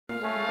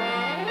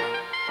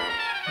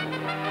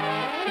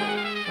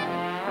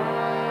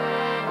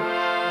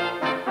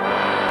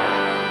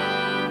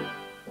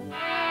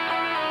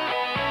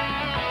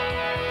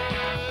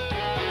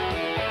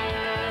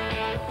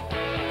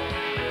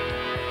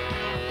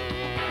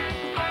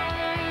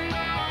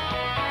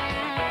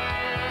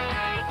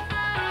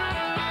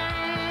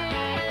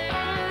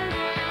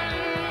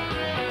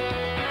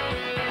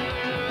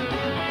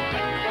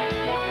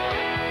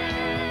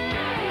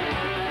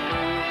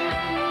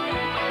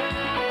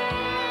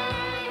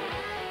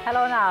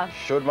Helo na.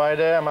 Siwr mae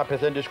de, mae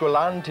pethau'n disgwyl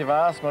lan tu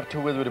fas, mae'r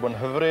tywydd wedi bod yn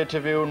hyfryd tu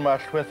fiwn, mae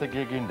llwyth y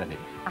gegin dyn ni.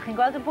 A chi'n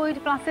gweld y bwyd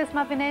blasus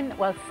mae fan hyn?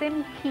 Wel, sim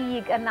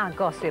cig yn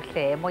agos i'r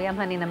lle. Mwy am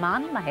hynny'n y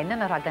man, mae hyn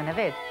yn y rhaglen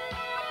hefyd.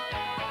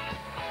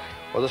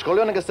 Oedd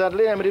ysgolion yn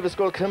gystadlu am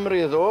Brifysgol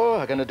Cymru ddo,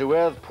 ac yn y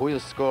diwedd, pwy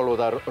ysgol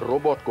oedd ar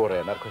robot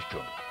gorau yna'r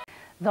cwestiwn.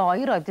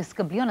 Ddoe roedd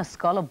disgyblion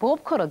ysgol o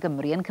bob cwr o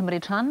Gymru yn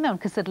cymryd rhan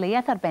mewn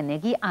cystadleuaeth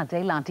arbennig i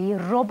adeiladu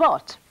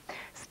robot.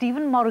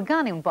 Stephen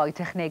Morgan yw'n boi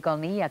technegol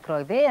ni ac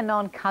roedd e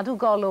yno'n cadw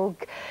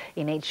golwg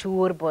i wneud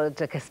siŵr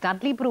bod y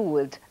cystadlu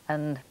brwd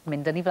yn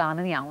mynd yn ei flaen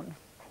yn iawn.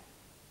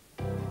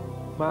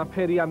 Mae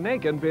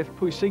peirianneg yn beth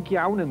pwysig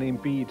iawn yn ein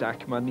byd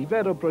ac mae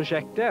nifer o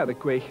brosiectau ar y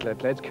gweill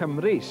ledled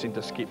Cymru sy'n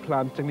dysgu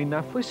plant ynglyn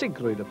â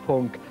phwysigrwydd y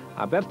pwnc.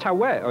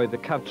 Abertawe oedd y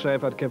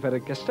cartref ar gyfer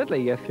y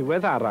gystadleuaeth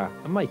ddiweddara,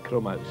 y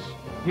Micromouse.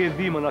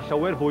 Heddi mae yna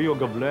llawer fwy o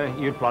gyfle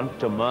i'r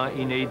plant yma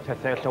i wneud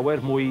pethau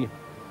llawer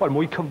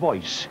mwy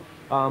cyfoes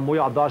a mwy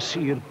addas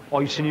i'r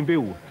oes yn ni'n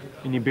byw.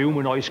 Ni'n byw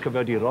mewn oes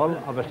cyfrifiadurol,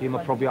 a felly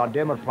mae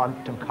profiadau mae'r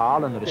plant yn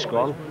cael yn yr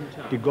ysgol,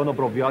 digon o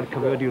brofiad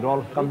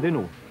cyfrifiadurol ganddyn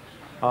nhw.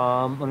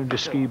 Maen nhw'n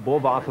dysgu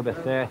bob fath o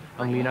bethau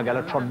ynglyn ag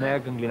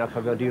electroneg, ynglyn ag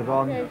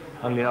cyfrifiaduron,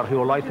 ynglyn ag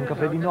rheolaeth yn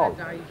cyffredinol.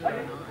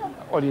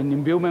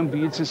 Ni'n byw mewn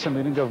byd sy'n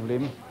symud yn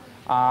gyflym,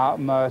 a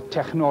mae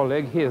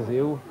technoleg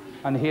heddiw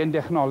yn hen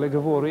technoleg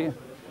yfory.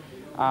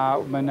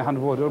 A mae'n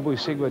hanfodol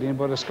bwysig wedyn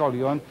bod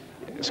ysgolion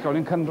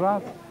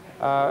cynradd,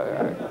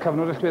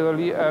 cyfnod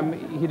allweddol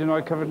hyd yn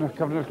oed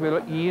cyfnod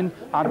allweddol 1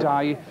 a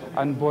 2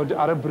 yn bod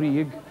ar y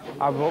brig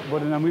a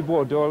bod yn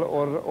ymwybodol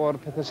o'r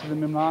pethau sydd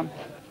yn mynd ymlaen.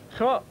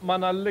 Mae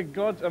yna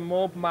lygod ym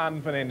mob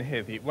man fan hyn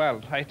heddi.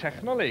 Wel, rhai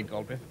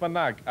technolegol beth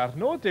bynnag. A'r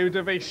nod yw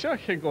dyfeisio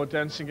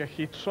llygoden sy'n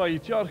gallu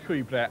troedio'r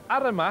llwybrau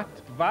ar y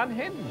mat fan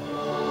hyn.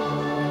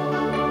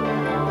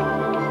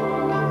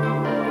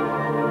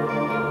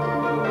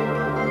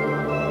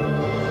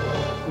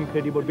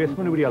 Credu bod beth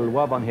maen nhw wedi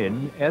alwa fan hyn,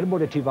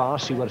 bod y tu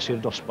fas i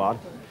wersi'r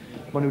dosbarth,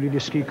 maen nhw wedi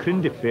dysgu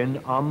cryn dipyn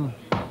am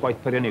gwaith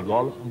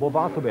peiriannegol am bob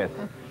fath o beth.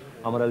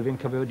 A mae'r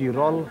elfen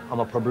cyfrifiadurol, a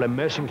mae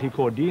problemau sy'n gallu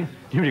codi,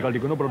 ni wedi cael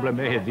digon o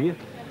problemau heddi,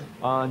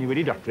 a ni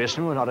wedi datrys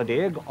nhw yn ar y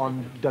deg,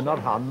 ond dyna'r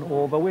rhan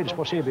o fywyd,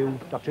 bosib yw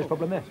datrys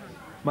problemau.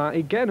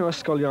 Mae 20 o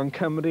ysgolion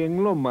Cymru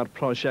ynglwm ar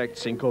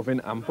prosiect sy'n gofyn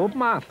am bob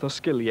math o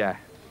sgiliau.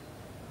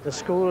 The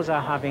schools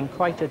are having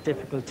quite a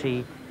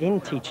difficulty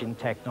in teaching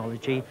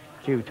technology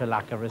due to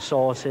lack of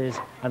resources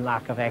and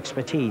lack of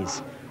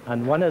expertise.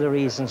 And one of the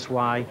reasons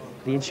why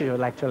the Institute of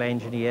Electrical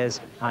Engineers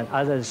and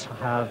others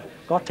have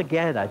got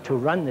together to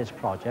run this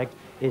project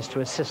is to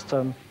assist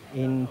them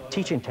in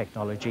teaching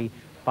technology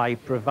by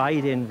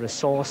providing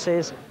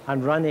resources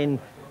and running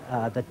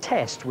the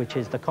test, which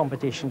is the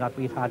competition that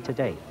we've had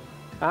today.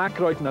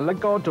 Ac roedd yna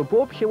lygod o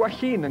bob lliw a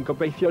llun yn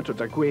gobeithio dod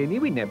â gwen i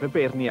wyneb y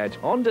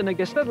beirniaid, ond yn y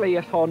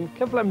gystadleuaeth hon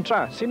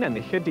cyflymdra sy'n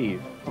ennill y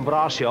dydd. Yn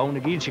fras iawn,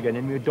 y gyd sy'n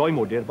gennym yw 2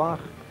 modur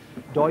bach,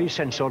 2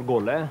 sensor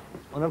golau,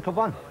 ond yr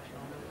cyfan.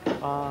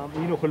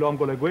 Un o chwilio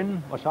am golau gwyn,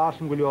 o llall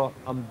yn gwylio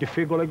am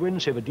diffyg golau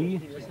gwyn, sef y D,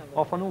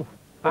 off nhw.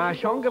 A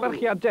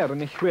llongyfarchiadau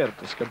yn illwyr,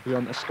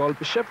 disgyblion ysgol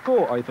Bishop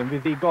Go oedd yn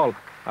fuddigol.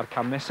 A'r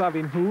cam nesaf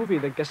un nhw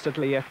fydd y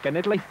gystadleuaeth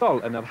genedlaethol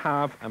yn yr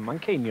haf ym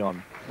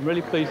Manceinion. I'm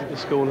really pleased that the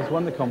school has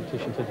won the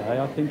competition today.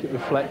 I think it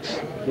reflects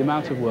the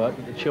amount of work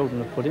that the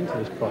children have put into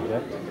this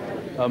project.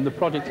 The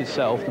project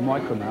itself, the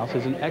Micromouse,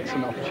 is an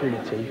excellent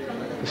opportunity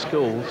for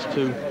schools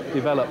to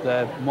develop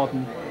their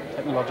modern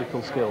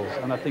technological skills,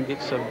 and I think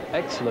it's an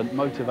excellent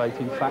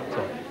motivating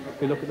factor. If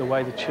we look at the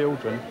way the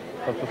children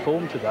have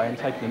performed today and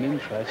taken an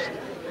interest,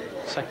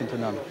 second to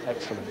none.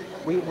 Excellent.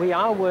 We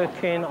are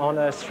working on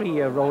a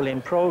 3-year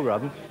rolling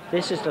program.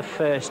 This is the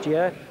first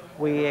year.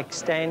 We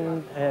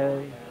extend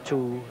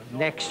to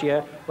next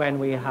year when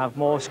we have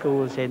more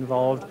schools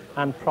involved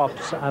and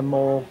perhaps a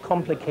more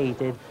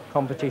complicated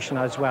competition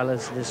as well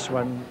as this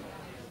one